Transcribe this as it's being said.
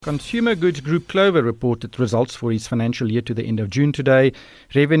Consumer Goods Group Clover reported results for its financial year to the end of June today.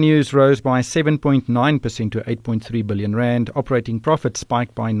 Revenues rose by 7.9% to 8.3 billion rand. Operating profit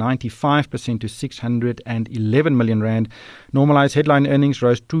spiked by 95% to 611 million rand. Normalized headline earnings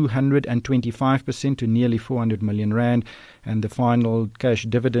rose 225% to nearly 400 million rand. And the final cash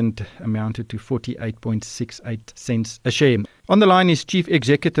dividend amounted to 48.68 cents a share. On the line is Chief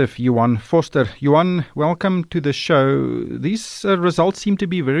Executive Johan Vorster. Johan, welcome to the show. These results seem to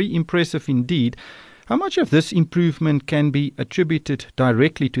be very impressive indeed. How much of this improvement can be attributed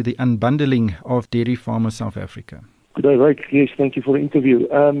directly to the unbundling of Dairy Farmers South Africa? Good day, Rick. Yes, thank you for the interview.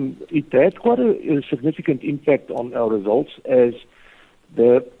 It had quite a significant impact on our results as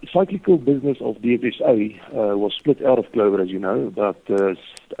the cyclical business of DFSA was split out of Clover, as you know, about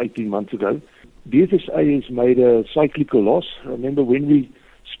 18 months ago. DFSA has made a cyclical loss. Remember, when we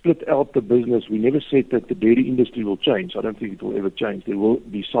split out the business, we never said that the dairy industry will change. I don't think it will ever change. There will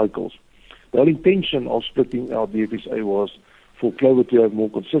be cycles. The whole intention of splitting out DFSA was for Clover to have more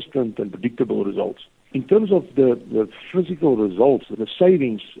consistent and predictable results. In terms of the physical results, the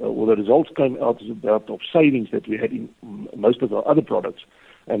savings, or the results came out of savings that we had in most of our other products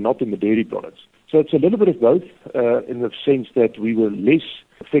and not in the dairy products. So it's a little bit of both in the sense that we were less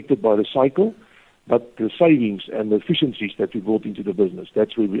affected by the cycle, but the savings and the efficiencies that we brought into the business,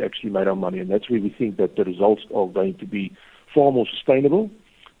 that's where we actually made our money, and that's where we think that the results are going to be far more sustainable,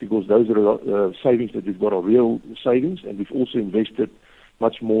 because those are savings that we've got are real savings, and we've also invested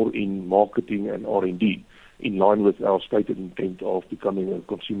much more in marketing and R&D in line with our stated intent of becoming a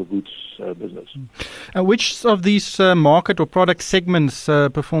consumer goods business. Which of these market or product segments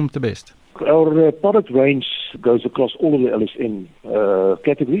performed the best? Our product range goes across all of the LSM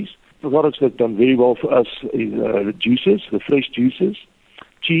categories. The products that have done very well for us is the juices, the fresh juices,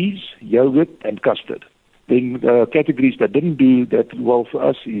 cheese, yogurt, and custard. Then categories that didn't do that well for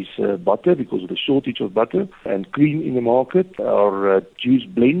us is butter, because of the shortage of butter, and cream in the market. Our juice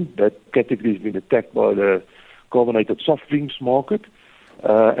blend, that category has been attacked by the carbonated soft drinks market.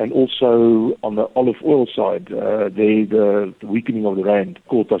 And also on the olive oil side, the weakening of the rand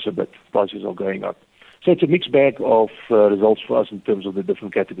caught us a bit. Prices are going up. So it's a mixed bag of results for us in terms of the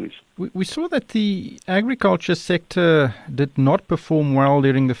different categories. We saw that the agriculture sector did not perform well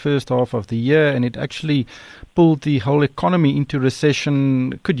during the first half of the year, and it actually pulled the whole economy into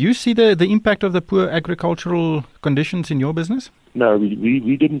recession. Could you see the impact of the poor agricultural conditions in your business? No,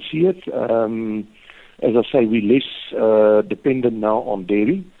 we didn't see it. As I say, we're less dependent now on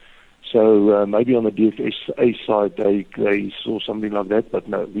dairy. So maybe on the DFSA side, they saw something like that, but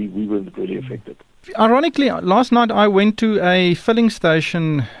no, we weren't really affected. Ironically, last night I went to a filling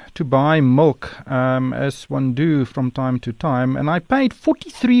station to buy milk, as one do from time to time, and I paid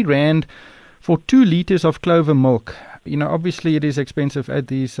 43 Rand for 2 litres of Clover milk. You know, obviously it is expensive at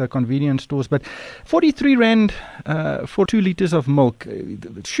these convenience stores, but 43 Rand for 2 litres of milk,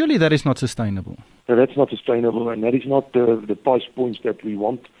 surely that is not sustainable. No, that's not sustainable, and that is not the price points that we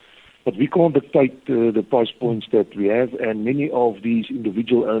want. But we can't dictate the price points that we have, and many of these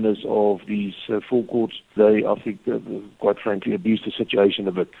individual owners of these forecourts, they, I think, quite frankly, abuse the situation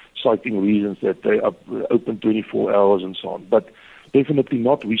a bit, citing reasons that they are open 24 hours and so on. But definitely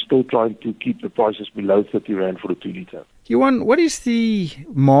not. We're still trying to keep the prices below 30 Rand for a 2 litre. Johan, what is the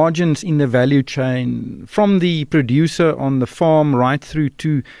margins in the value chain from the producer on the farm right through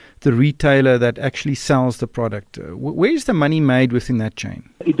to the retailer that actually sells the product? Where is the money made within that chain?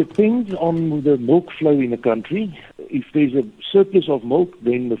 It depends on the milk flow in the country. If there's a surplus of milk,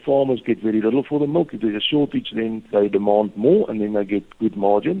 then the farmers get very little for the milk. If there's a shortage, then they demand more, and then they get good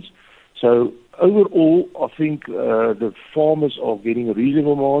margins. So overall, I think the farmers are getting a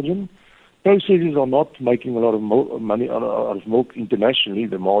reasonable margin. Processors are not making a lot of money out of milk internationally.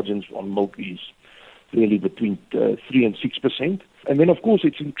 The margins on milk is really between 3 and 6%. And then, of course,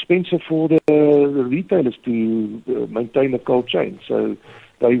 it's expensive for the retailers to maintain a cold chain. So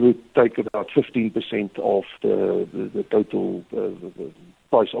they would take about 15% of the total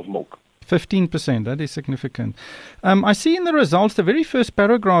price of milk. 15%, that is significant. I see in the results, the very first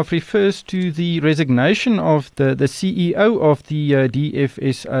paragraph refers to the resignation of the CEO of the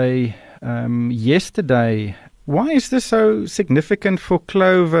DFSA yesterday. Why is this so significant for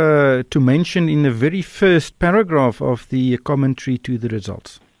Clover to mention in the very first paragraph of the commentary to the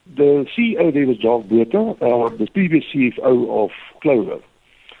results? The CEO there was Jacques Botha, the previous CFO of Clover,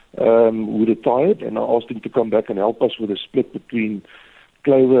 who retired, and I asked him to come back and help us with a split between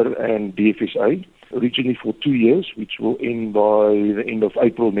Clover and DFSA, originally for 2 years, which will end by the end of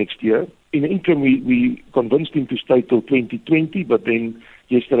April next year. In the interim, we convinced him to stay till 2020, but then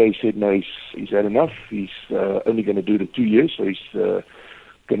yesterday he said no, he's had enough. He's only going to do the 2 years, so he's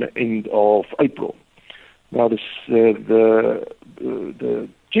going to end of April. Now, the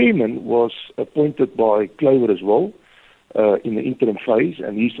chairman was appointed by Clover as well in the interim phase,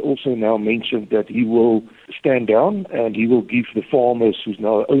 and he's also now mentioned that he will stand down and he will give the farmers, who's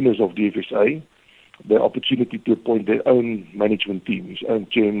now owners of DFSA, the opportunity to appoint their own management team, his own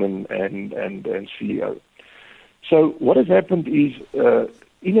chairman and CEO. So what has happened is,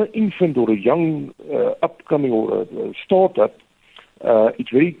 in an infant or a young upcoming or a startup,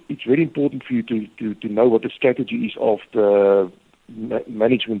 it's very important for you to know what the strategy is of the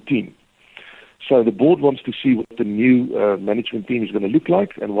management team. So the board wants to see what the new management team is going to look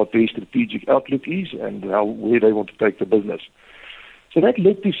like and what their strategic outlook is and where they want to take the business. So that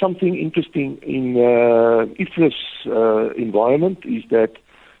led to something interesting in IFRS environment, is that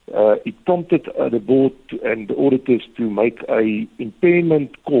it prompted the board and the auditors to make a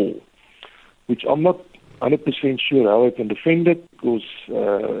impairment call, which I'm not 100% sure how I can defend it, because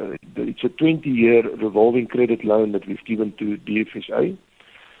it's a 20-year revolving credit loan that we've given to DFSA.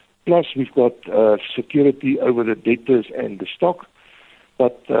 Plus, we've got security over the debtors and the stock.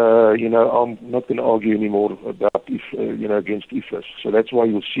 But, I'm not going to argue anymore about, against IFRS. So that's why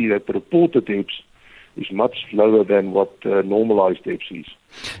you'll see that the reported EPS is much lower than what normalized EPS is.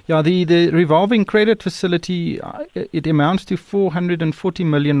 Yeah, the revolving credit facility, it amounts to 440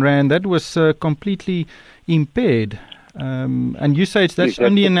 million rand. That was completely impaired. And you say that's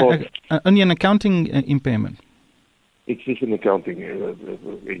only an accounting impairment. It's just an accounting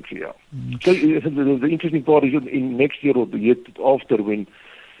entry, yeah. So the interesting part is in next year or the year after, when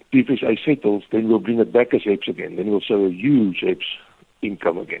DFSA settles, then we'll bring it back as EPS again. Then we'll show a huge EPS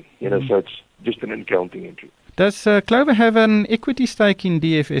income again. So it's just an accounting entry. Does Clover have an equity stake in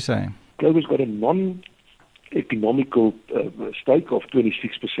DFSA? Clover's got a non-economical stake of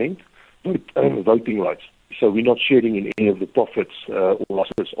 26%, but voting rights. So we're not sharing in any of the profits or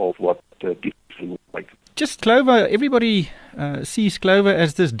losses of what DFSA will make. Just Clover, everybody sees Clover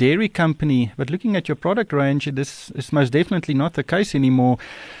as this dairy company, but looking at your product range, this is most definitely not the case anymore.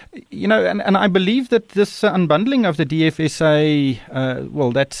 And I believe that this unbundling of the DFSA,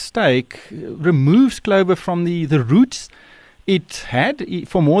 that stake, removes Clover from the roots it had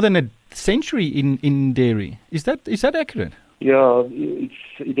for more than a century in dairy. Is that accurate? Yeah,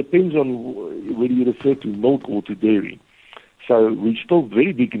 it depends on whether you refer to milk or to dairy. So we're still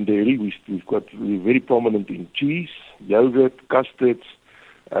very big in dairy. We're very prominent in cheese, yogurt, custards.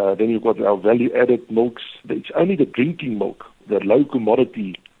 Then you've got our value-added milks. It's only the drinking milk, the low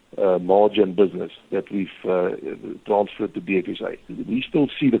commodity margin business that we've transferred to DFSA. We still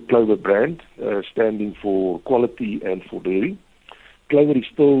see the Clover brand standing for quality and for dairy. Clover is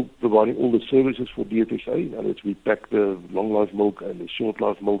still providing all the services for DFSA. In other words, we pack the long-life milk and the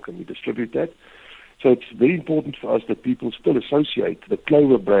short-life milk and we distribute that. So it's very important for us that people still associate the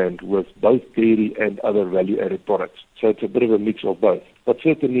Clover brand with both dairy and other value-added products. So it's a bit of a mix of both. But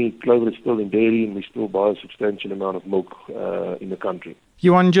certainly Clover is still in dairy and we still buy a substantial amount of milk in the country.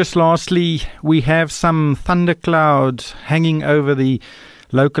 Johan, just lastly, we have some thunderclouds hanging over the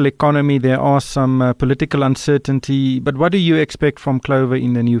local economy. There are some political uncertainty. But what do you expect from Clover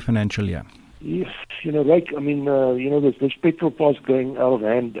in the new financial year? Yes, there's petrol price going out of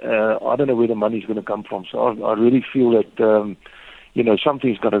hand. I don't know where the money's going to come from. So I really feel that,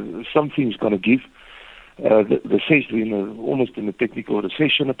 something's going to give. We're almost in a technical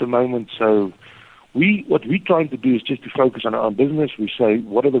recession at the moment. So what we're trying to do is just to focus on our own business. We say,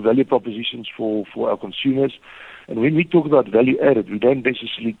 what are the value propositions for our consumers? And when we talk about value added, we don't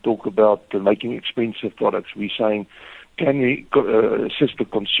necessarily talk about making expensive products. We're saying, can we assist the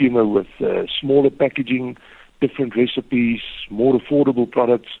consumer with smaller packaging, different recipes, more affordable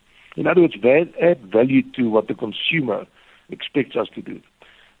products? In other words, add value to what the consumer expects us to do.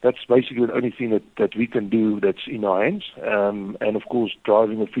 That's basically the only thing that we can do that's in our hands, and of course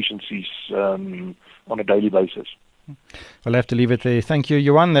driving efficiencies on a daily basis. We'll have to leave it there. Thank you,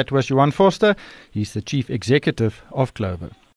 Johan. That was Johan Vorster. He's the Chief Executive of Clover.